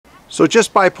So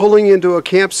just by pulling into a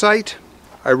campsite,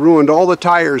 I ruined all the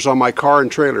tires on my car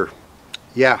and trailer.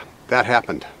 Yeah, that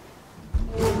happened.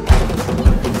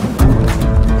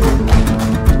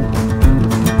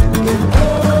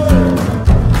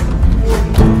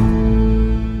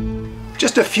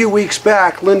 Just a few weeks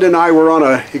back, Linda and I were on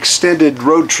an extended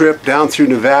road trip down through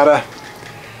Nevada,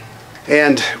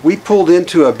 and we pulled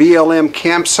into a BLM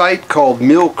campsite called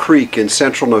Mill Creek in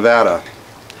central Nevada.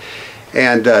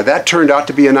 And that turned out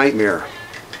to be a nightmare.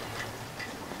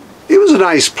 It was a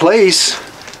nice place.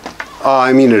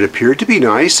 I mean, it appeared to be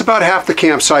nice. About half the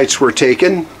campsites were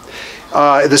taken.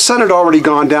 The sun had already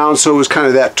gone down, so it was kind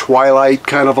of that twilight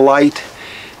kind of a light.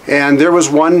 And there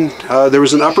was there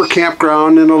was an upper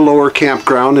campground and a lower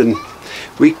campground, and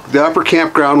the upper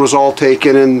campground was all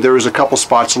taken, and there was a couple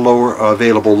spots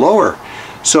available lower.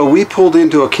 So we pulled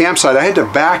into a campsite. I had to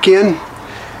back in,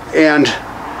 and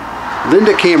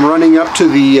Linda came running up to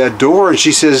the door, and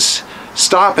she says,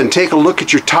 "Stop and take a look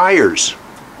at your tires."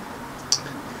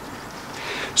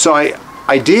 So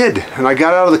I did, and I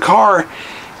got out of the car,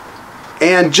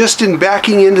 and just in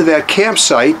backing into that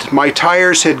campsite, my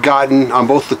tires had gotten, on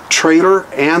both the trailer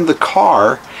and the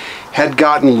car, had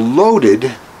gotten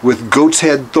loaded with goat's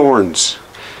head thorns.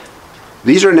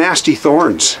 These are nasty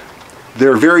thorns.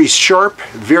 They're very sharp,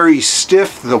 very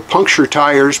stiff. They'll puncture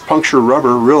tires, puncture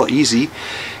rubber real easy.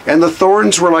 And the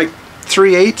thorns were like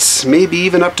 3/8, maybe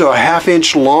even up to a ½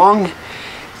 inch long,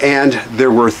 and there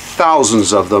were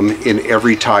thousands of them in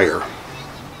every tire.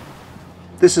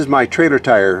 This is my trailer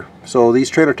tire, so these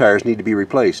trailer tires need to be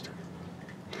replaced.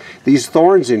 These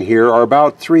thorns in here are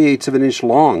about 3/8 of an inch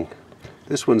long.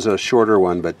 This one's a shorter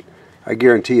one, but I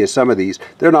guarantee you some of these,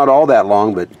 they're not all that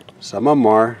long, but some of them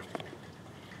are.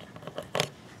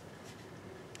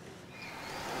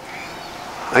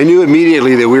 I knew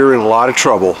immediately that we were in a lot of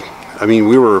trouble. I mean,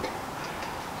 we were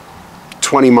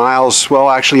 20 miles, well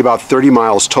actually about 30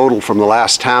 miles total from the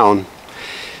last town.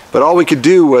 But all we could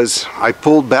do was, I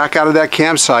pulled back out of that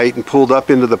campsite and pulled up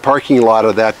into the parking lot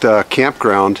of that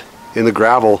campground in the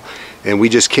gravel, and we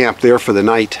just camped there for the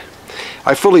night.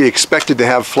 I fully expected to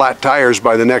have flat tires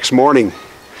by the next morning,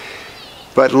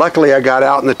 but luckily I got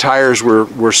out and the tires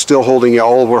were still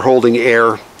holding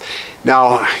air.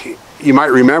 Now, you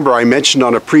might remember I mentioned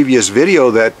on a previous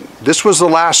video that this was the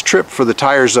last trip for the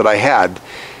tires that I had,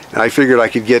 and I figured I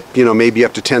could get, you know, maybe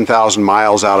up to 10,000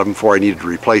 miles out of them before I needed to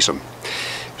replace them.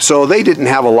 So they didn't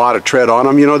have a lot of tread on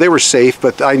them. You know, they were safe,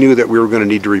 but I knew that we were going to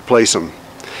need to replace them.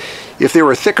 If they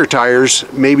were thicker tires,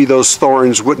 maybe those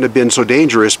thorns wouldn't have been so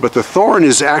dangerous, but the thorn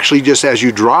is actually just as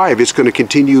you drive, it's going to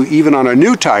continue, even on a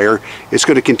new tire, it's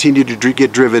going to continue to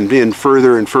get driven in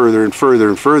further and further and further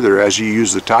and further as you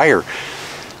use the tire.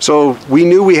 So we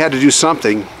knew we had to do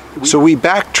something. So we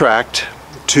backtracked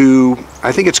to,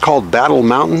 I think it's called Battle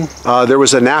Mountain. There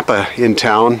was a NAPA in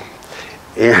town,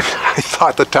 and I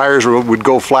thought the tires would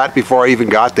go flat before I even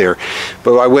got there.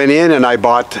 But I went in and I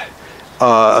bought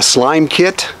a slime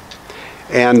kit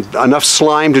and enough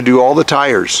slime to do all the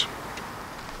tires.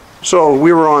 So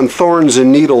we were on thorns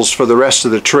and needles for the rest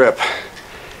of the trip.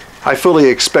 I fully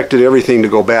expected everything to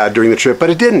go bad during the trip, but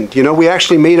it didn't. You know, we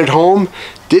actually made it home,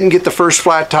 didn't get the first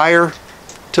flat tire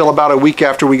till about a week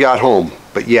after we got home.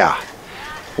 But yeah,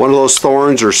 one of those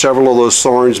thorns or several of those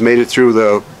thorns made it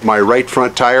through my right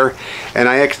front tire, and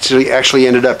I actually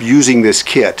ended up using this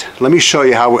kit. Let me show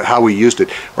you how we used it,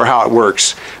 or how it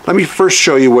works. Let me first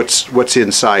show you what's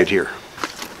inside here.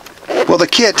 Well, the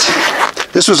kit,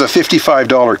 this was a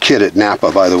 $55 kit at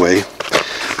NAPA, by the way,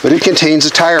 but it contains a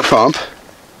tire pump,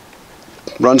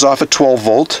 runs off at 12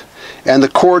 volt, and the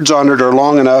cords on it are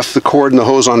long enough, the cord and the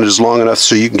hose on it is long enough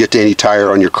so you can get to any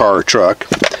tire on your car or truck.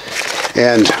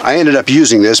 And I ended up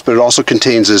using this, but it also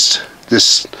contains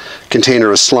this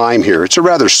container of slime here. It's a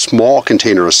rather small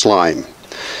container of slime.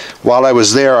 While I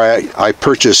was there, I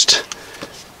purchased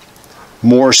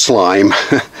more slime.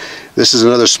 This is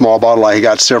another small bottle. I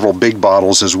got several big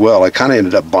bottles as well. I kind of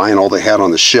ended up buying all they had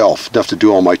on the shelf, enough to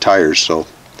do all my tires. So,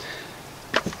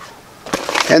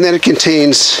 and then it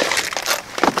contains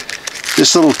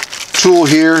this little tool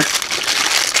here,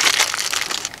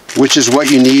 which is what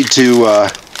you need to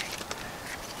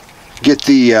get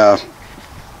the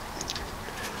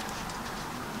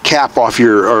cap off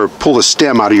or pull the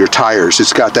stem out of your tires.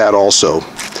 It's got that also,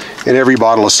 and every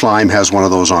bottle of slime has one of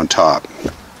those on top.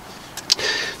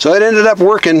 So it ended up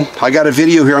working. I got a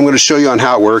video here I'm going to show you on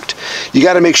how it worked. You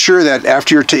got to make sure that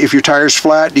after if your tire's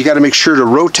flat, you got to make sure to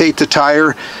rotate the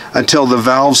tire until the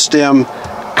valve stem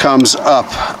comes up,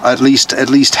 at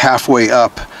least halfway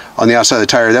up on the outside of the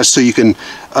tire. That's so you can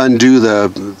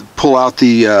pull out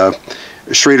the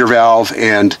Schrader valve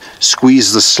and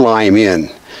squeeze the slime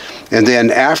in. And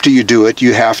then after you do it,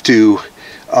 you have to,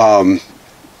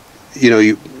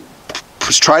 you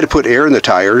try to put air in the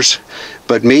tires,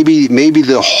 but maybe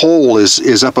the hole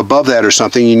is up above that or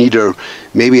something. You need to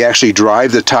maybe actually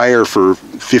drive the tire for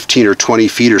 15 or 20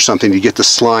 feet or something to get the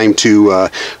slime to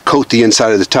coat the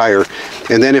inside of the tire.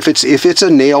 And then if it's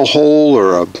a nail hole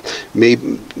or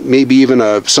maybe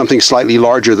even something slightly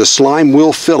larger, the slime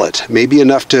will fill it. Maybe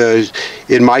enough to,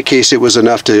 in my case, it was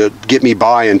enough to get me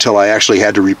by until I actually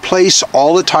had to replace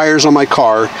all the tires on my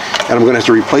car, and I'm going to have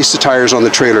to replace the tires on the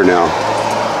trailer now.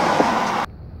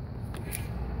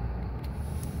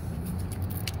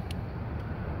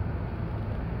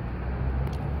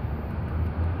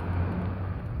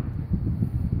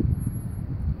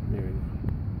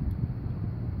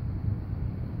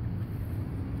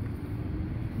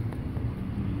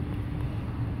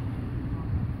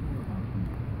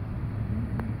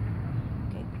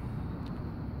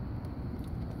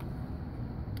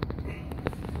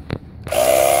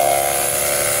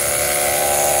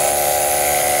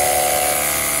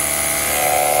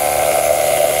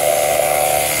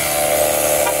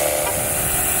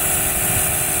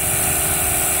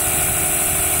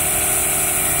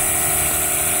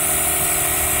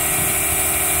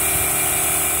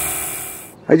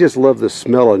 I just love the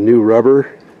smell of new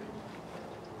rubber.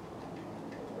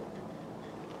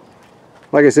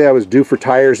 Like I say, I was due for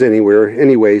tires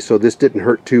anyway, so this didn't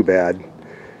hurt too bad.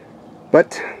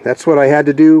 But that's what I had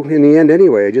to do in the end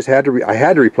anyway. I just had to I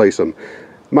had to replace them.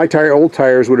 My old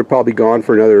tires would have probably gone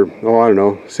for another, I don't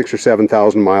know, 6,000 or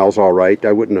 7,000 miles all right.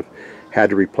 I wouldn't have had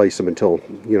to replace them until,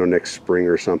 next spring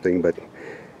or something. But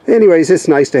anyways, it's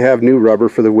nice to have new rubber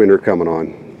for the winter coming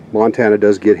on. Montana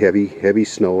does get heavy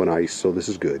snow and ice, so this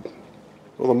is good.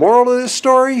 Well, the moral of this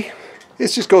story,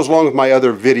 this just goes along with my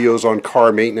other videos on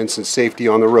car maintenance and safety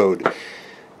on the road.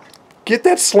 Get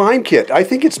that slime kit. I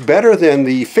think it's better than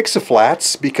the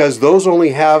Fix-A-Flats because those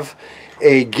only have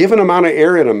a given amount of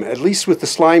air in them, at least with the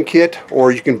slime kit,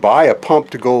 or you can buy a pump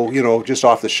to go, just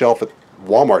off the shelf at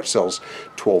Walmart sells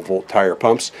 12-volt tire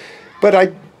pumps.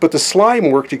 But the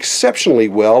slime worked exceptionally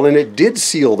well, and it did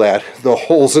seal the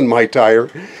holes in my tire,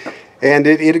 and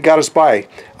it got us by.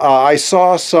 I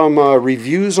saw some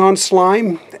reviews on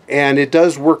slime, and it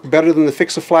does work better than the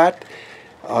Fix-A-Flat.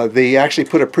 They actually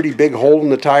put a pretty big hole in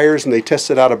the tires, and they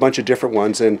tested out a bunch of different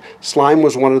ones, and slime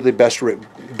was one of the best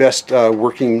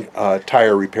working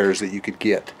tire repairs that you could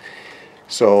get.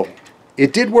 So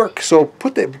it did work. So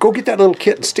go get that little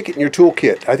kit and stick it in your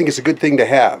toolkit. I think it's a good thing to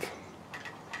have.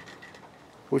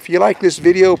 Well, if you like this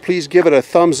video, please give it a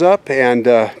thumbs up and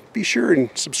be sure and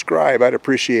subscribe. I'd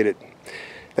appreciate it.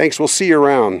 Thanks. We'll see you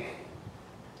around.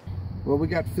 Well, we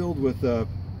got filled with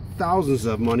thousands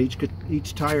of them on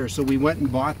each tire, so we went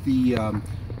and bought the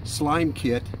slime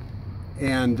kit,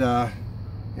 and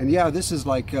yeah, this is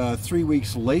like 3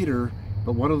 weeks later,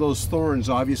 but one of those thorns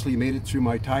obviously made it through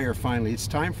my tire finally. It's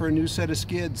time for a new set of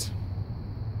skids.